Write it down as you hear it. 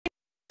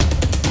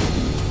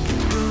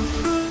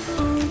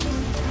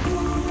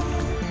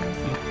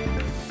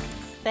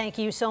Thank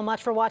you so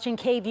much for watching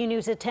KVUE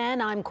News at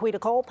 10. I'm Quita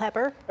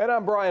Culpepper. And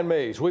I'm Brian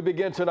Mays. We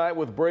begin tonight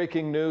with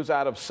breaking news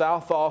out of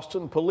South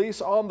Austin. Police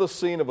on the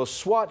scene of a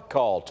SWAT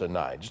call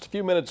tonight. Just a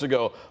few minutes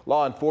ago,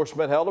 law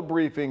enforcement held a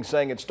briefing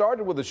saying it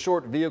started with a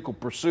short vehicle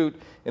pursuit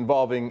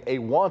involving a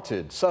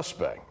wanted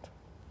suspect.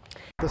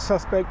 The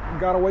suspect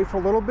got away for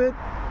a little bit,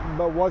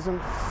 but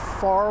wasn't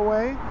far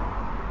away.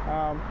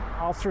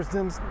 Officers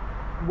then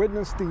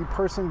witnessed the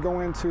person go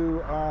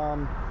into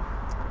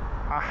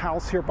a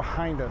house here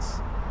behind us.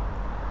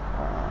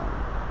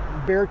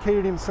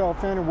 Barricaded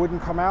himself in and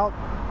wouldn't come out,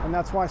 and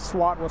that's why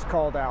SWAT was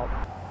called out.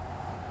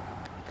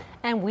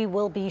 And we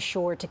will be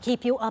sure to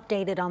keep you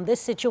updated on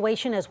this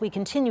situation as we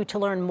continue to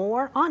learn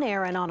more on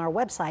air and on our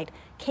website,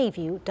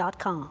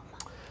 kvue.com.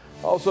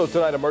 Also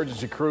tonight,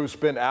 emergency crews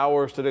spent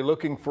hours today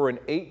looking for an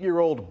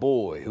 8-year-old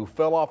boy who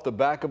fell off the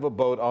back of a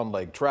boat on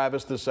Lake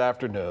Travis this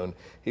afternoon.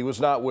 He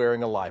was not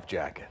wearing a life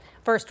jacket.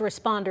 First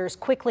responders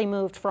quickly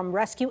moved from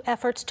rescue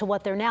efforts to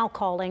what they're now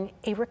calling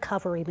a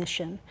recovery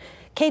mission.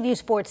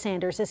 KVUE's Ford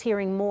Sanders is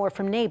hearing more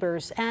from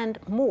neighbors and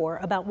more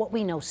about what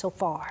we know so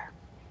far.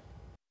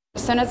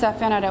 As soon as I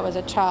found out I was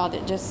a child,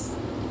 it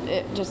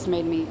just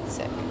made me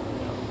sick.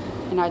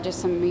 And I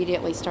just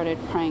immediately started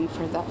praying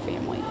for that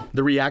family.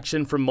 The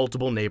reaction from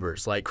multiple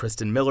neighbors like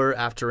Kristen Miller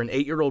after an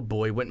 8-year-old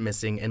boy went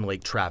missing in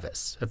Lake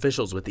Travis.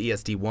 Officials with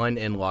ESD1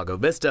 in Lago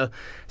Vista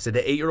said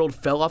the 8-year-old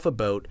fell off a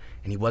boat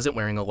and he wasn't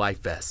wearing a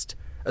life vest.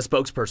 A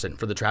spokesperson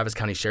for the Travis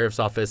County Sheriff's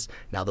Office,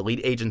 now the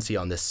lead agency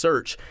on this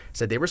search,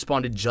 said they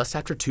responded just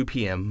after 2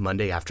 p.m.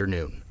 Monday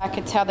afternoon. I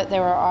could tell that they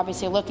were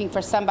obviously looking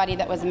for somebody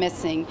that was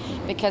missing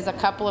because a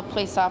couple of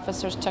police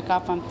officers took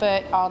off on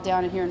foot all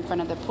down here in front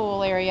of the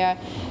pool area,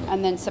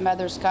 and then some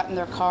others got in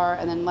their car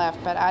and then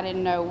left. But I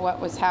didn't know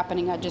what was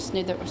happening. I just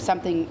knew that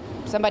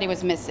somebody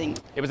was missing.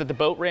 It was at the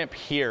boat ramp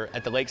here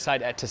at the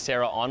lakeside at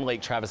Tessera on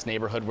Lake Travis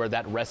neighborhood where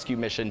that rescue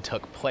mission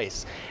took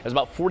place. It was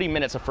about 40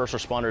 minutes of first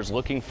responders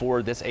looking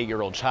for this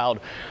 8-year-old child,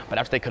 but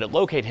after they couldn't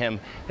locate him,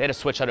 they had to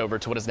switch that over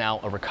to what is now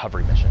a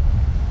recovery mission.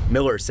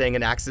 Miller saying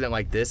an accident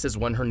like this is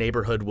one her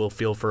neighborhood will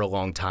feel for a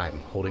long time,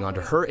 holding on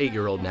to her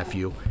 8-year-old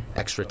nephew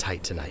extra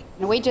tight tonight.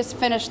 We just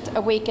finished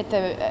a week at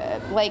the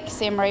Lake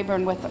Sam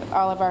Rayburn with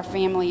all of our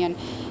family, and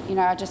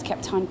I just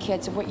kept telling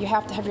kids, you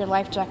have to have your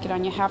life jacket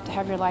on, you have to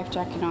have your life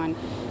jacket on,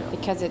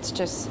 because it's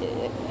just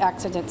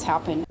accidents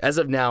happen. As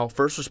of now,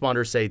 first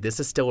responders say this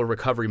is still a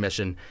recovery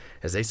mission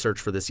as they search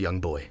for this young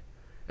boy.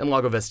 In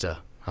Lago Vista,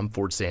 I'm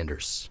Ford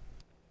Sanders.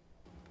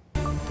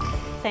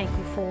 Thank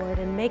you, Ford.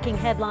 And making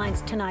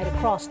headlines tonight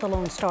across the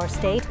Lone Star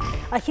State,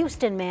 a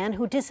Houston man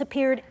who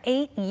disappeared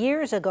 8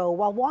 years ago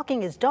while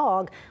walking his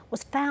dog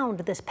was found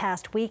this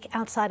past week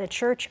outside a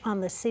church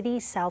on the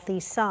city's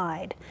southeast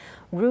side.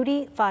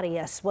 Rudy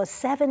Farias was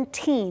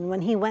 17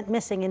 when he went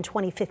missing in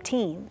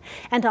 2015.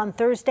 And on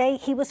Thursday,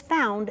 he was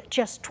found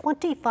just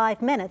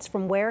 25 minutes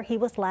from where he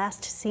was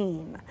last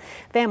seen.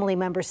 Family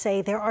members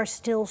say there are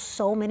still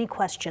so many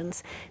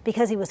questions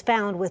because he was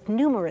found with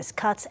numerous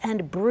cuts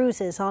and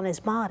bruises on his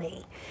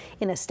body.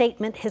 In a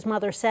statement, his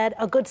mother said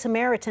a Good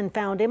Samaritan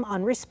found him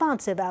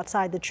unresponsive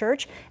outside the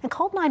church and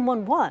called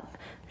 911.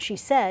 She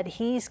said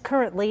he's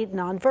currently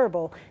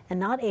nonverbal and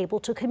not able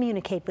to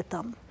communicate with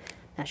them.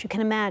 As you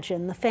can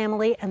imagine, the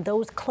family and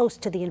those close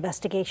to the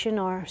investigation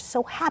are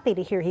so happy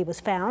to hear he was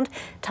found.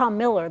 Tom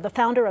Miller, the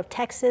founder of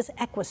Texas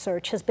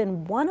EquiSearch, has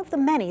been one of the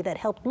many that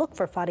helped look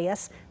for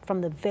Farias from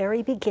the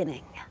very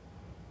beginning.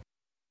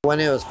 When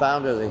he was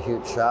found, it was a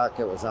huge shock.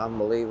 It was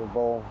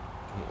unbelievable,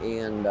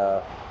 and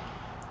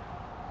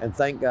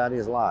thank God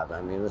he's alive.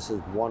 I mean, this is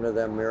one of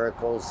them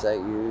miracles that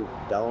you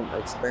don't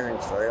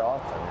experience very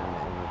often,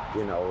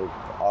 and we've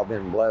all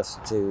been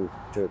blessed to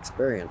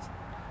experience.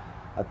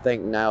 I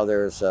think now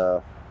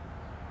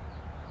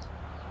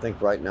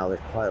right now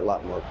there's probably a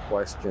lot more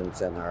questions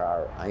than there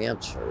are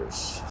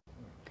answers.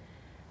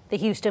 The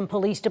Houston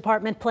Police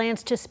Department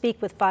plans to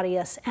speak with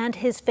Farias and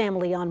his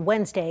family on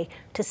Wednesday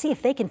to see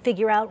if they can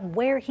figure out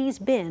where he's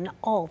been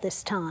all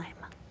this time.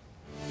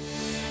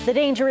 The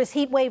dangerous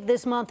heat wave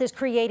this month is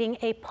creating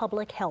a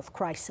public health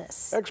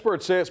crisis.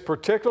 Experts say it's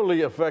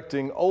particularly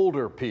affecting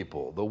older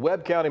people. The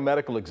Webb County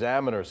Medical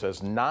Examiner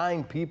says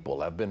 9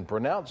 people have been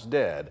pronounced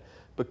dead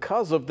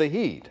because of the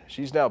heat.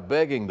 She's now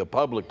begging the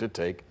public to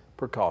take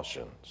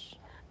precautions.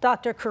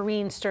 Dr.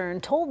 Corrine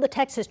Stern told the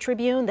Texas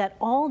Tribune that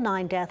all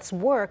 9 deaths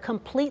were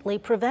completely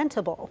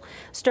preventable.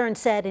 Stern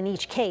said in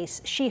each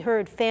case she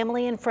heard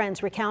family and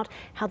friends recount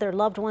how their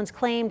loved ones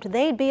claimed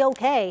they'd be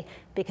okay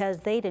because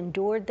they'd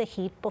endured the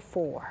heat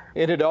before.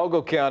 In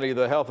Hidalgo County,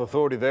 the health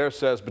authority there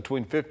says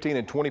between 15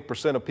 and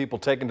 20% of people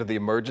taken to the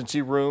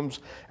emergency rooms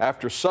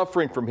after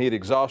suffering from heat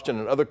exhaustion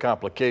and other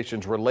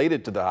complications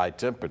related to the high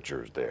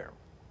temperatures there.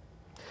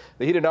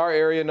 The heat in our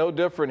area, no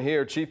different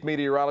here. Chief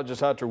Meteorologist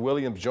Hunter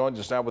Williams joins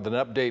us now with an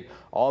update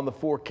on the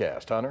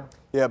forecast. Hunter?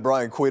 Yeah,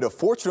 Brian Quita,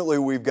 fortunately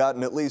we've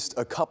gotten at least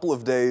a couple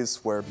of days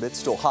where it's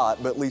still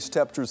hot, but at least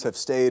temperatures have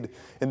stayed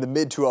in the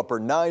mid to upper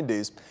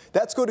 90s.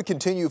 That's going to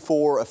continue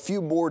for a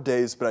few more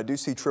days, but I do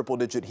see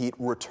triple-digit heat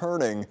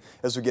returning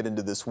as we get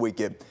into this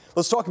weekend.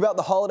 Let's talk about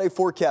the holiday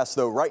forecast,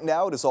 though. Right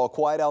now it is all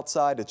quiet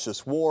outside. It's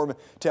just warm.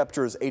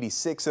 Temperature is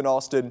 86 in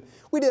Austin.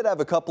 We did have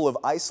a couple of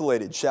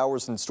isolated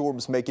showers and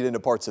storms make it into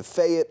parts of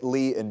Fayette,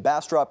 Lee, and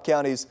Bastrop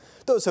counties.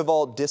 Those have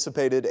all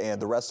dissipated,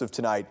 and the rest of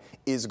tonight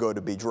is going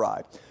to be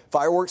dry.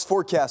 Fireworks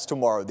forecast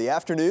tomorrow. The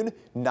afternoon,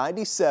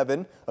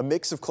 97, a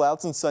mix of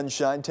clouds and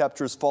sunshine.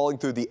 Temperatures falling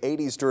through the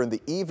 80s during the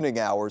evening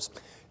hours.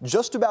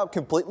 Just about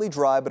completely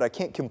dry, but I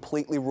can't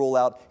completely rule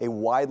out a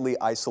widely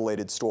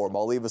isolated storm.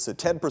 I'll leave us at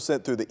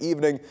 10% through the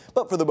evening,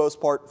 but for the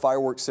most part,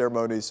 fireworks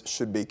ceremonies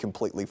should be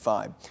completely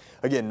fine.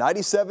 Again,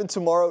 97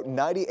 tomorrow,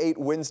 98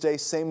 Wednesday,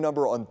 same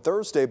number on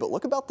Thursday, but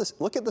look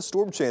at the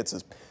storm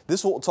chances. This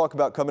is what we'll talk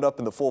about coming up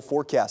in the full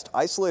forecast.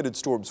 Isolated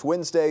storms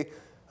Wednesday,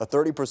 a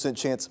 30%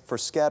 chance for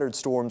scattered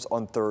storms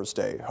on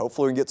Thursday.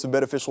 Hopefully we can get some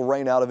beneficial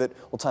rain out of it.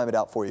 We'll time it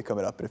out for you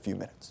coming up in a few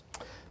minutes.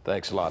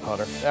 Thanks a lot,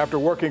 Hunter. After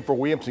working for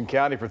Williamson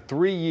County for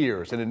 3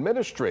 years, an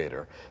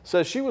administrator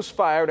says she was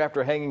fired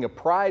after hanging a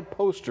pride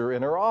poster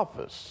in her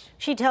office.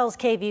 She tells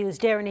KVUE's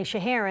Darren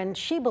Shaharan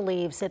she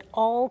believes it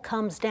all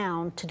comes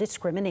down to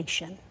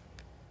discrimination.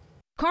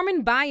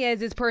 Carmen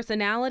Baez's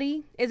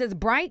personality is as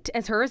bright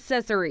as her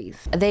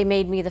accessories. They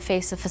made me the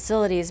face of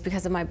facilities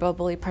because of my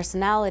bubbly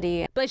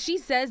personality. But she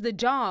says the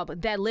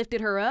job that lifted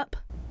her up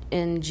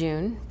in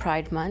June,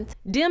 Pride Month,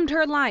 dimmed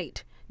her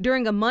light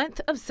during a month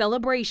of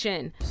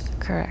celebration.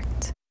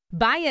 Correct.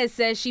 Baez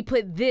says she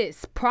put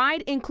this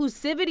Pride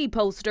Inclusivity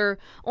poster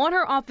on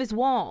her office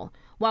wall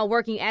while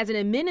working as an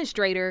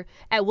administrator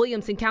at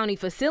Williamson County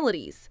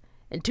facilities.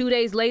 And 2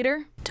 days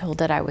later, told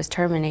that I was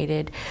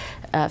terminated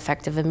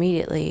effective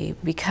immediately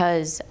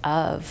because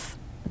of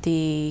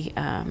the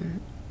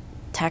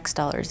tax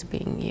dollars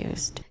being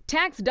used.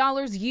 Tax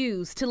dollars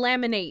used to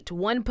laminate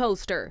one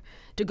poster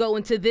to go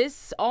into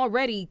this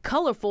already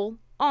colorful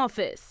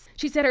office.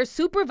 She said her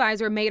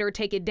supervisor made her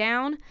take it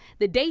down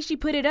the day she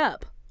put it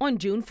up on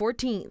June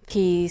 14th.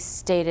 He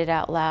stated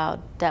out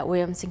loud that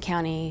Williamson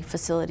County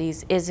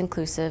facilities is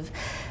inclusive,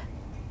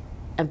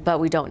 but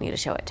we don't need to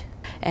show it.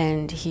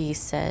 And he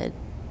said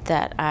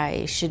that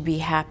I should be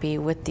happy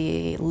with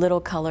the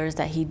little colors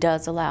that he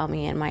does allow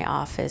me in my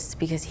office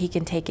because he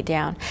can take it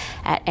down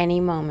at any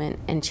moment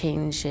and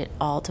change it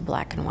all to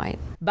black and white.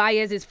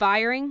 Baez's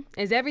firing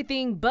is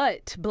everything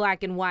but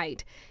black and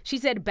white. She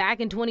said back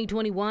in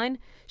 2021,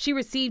 she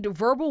received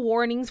verbal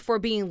warnings for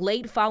being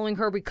late following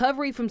her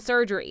recovery from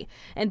surgery,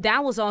 and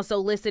that was also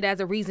listed as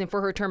a reason for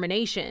her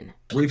termination.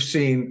 We've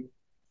seen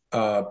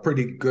a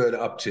pretty good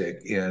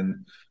uptick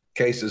in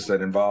cases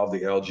that involve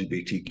the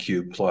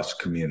LGBTQ plus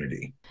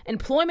community.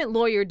 Employment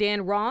lawyer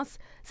Dan Ross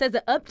says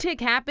the uptick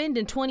happened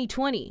in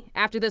 2020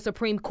 after the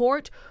Supreme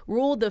Court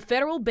ruled the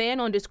federal ban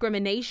on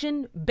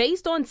discrimination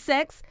based on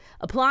sex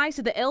applies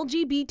to the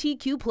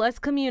LGBTQ plus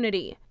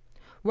community.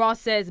 Ross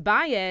says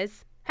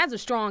Baez has a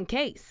strong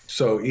case.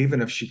 So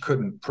even if she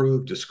couldn't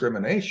prove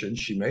discrimination,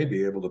 she may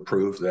be able to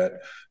prove that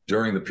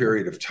during the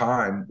period of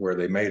time where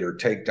they made her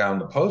take down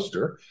the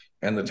poster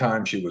and the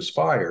time she was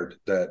fired,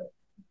 that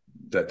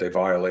they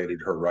violated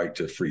her right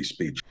to free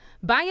speech.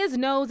 Baez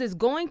knows it's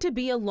going to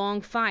be a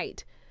long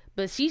fight,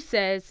 but she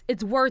says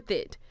it's worth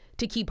it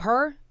to keep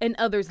her and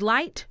others'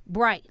 light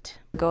bright.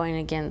 Going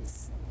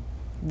against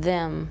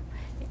them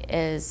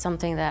is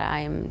something that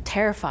I'm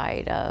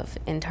terrified of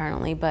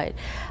internally, but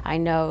I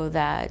know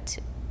that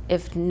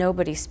if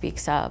nobody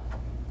speaks up,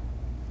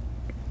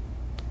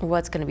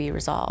 what's going to be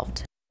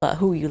resolved?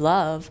 Who you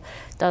love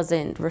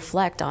doesn't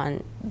reflect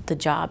on the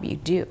job you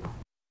do.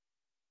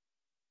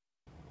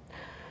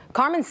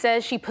 Carmen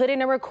says she put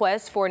in a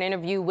request for an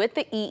interview with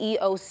the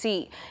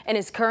EEOC and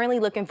is currently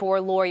looking for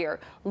a lawyer.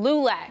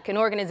 LULAC, an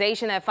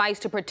organization that fights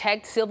to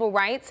protect civil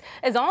rights,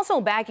 is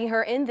also backing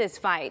her in this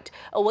fight.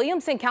 A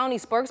Williamson County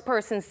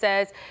spokesperson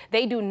says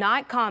they do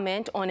not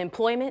comment on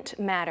employment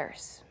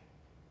matters.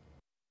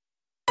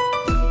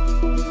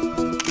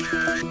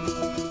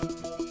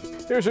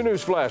 Here's your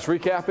news flash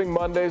recapping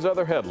Monday's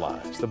other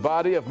headlines. The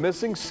body of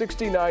missing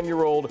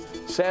 69-year-old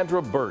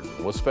Sandra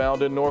Burton was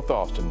found in North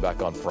Austin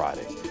back on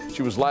Friday.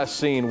 She was last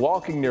seen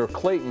walking near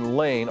Clayton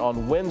Lane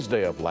on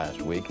Wednesday of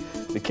last week.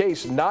 The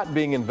case not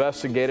being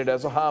investigated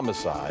as a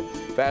homicide.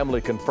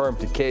 Family confirmed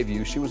to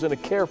KVUE she was in a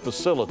care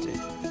facility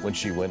when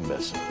she went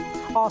missing.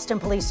 Austin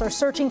police are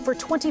searching for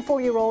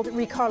 24-year-old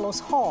Ricarlos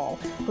Hall,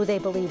 who they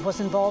believe was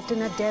involved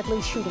in a deadly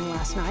shooting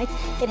last night.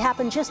 It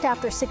happened just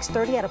after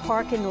 6:30 at a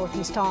park in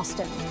Northeast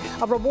Austin.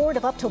 A reward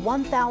of up to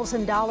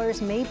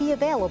 $1,000 may be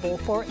available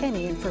for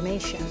any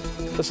information.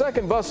 The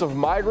second bus of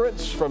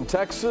migrants from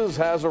Texas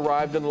has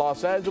arrived in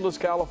Los Angeles,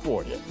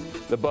 California.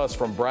 The bus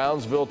from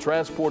Brownsville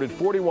transported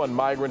 41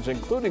 migrants,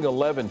 including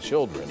 11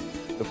 children.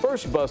 The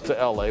first bus to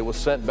L.A. was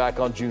sent back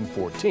on June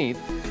 14th.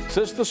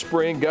 Since the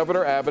spring,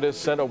 Governor Abbott has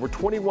sent over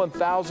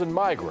 21,000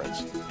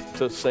 migrants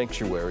to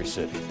sanctuary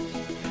cities.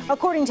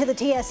 According to the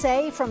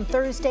TSA, from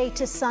Thursday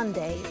to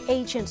Sunday,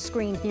 agents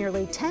screened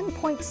nearly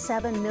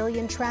 10.7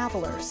 million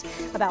travelers.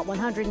 About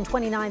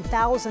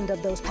 129,000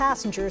 of those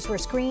passengers were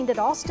screened at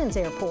Austin's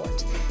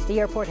airport. The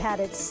airport had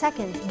its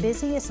second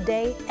busiest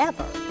day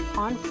ever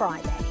on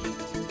Friday.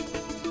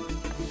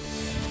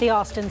 The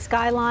Austin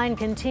skyline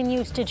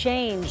continues to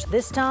change.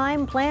 This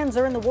time, plans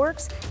are in the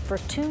works for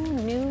 2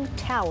 new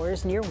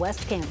towers near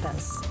West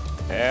Campus.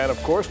 And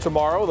of course,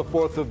 tomorrow, the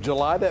 4th of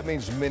July, that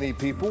means many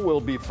people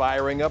will be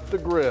firing up the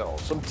grill.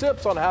 Some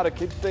tips on how to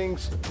keep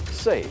things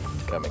safe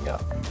coming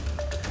up.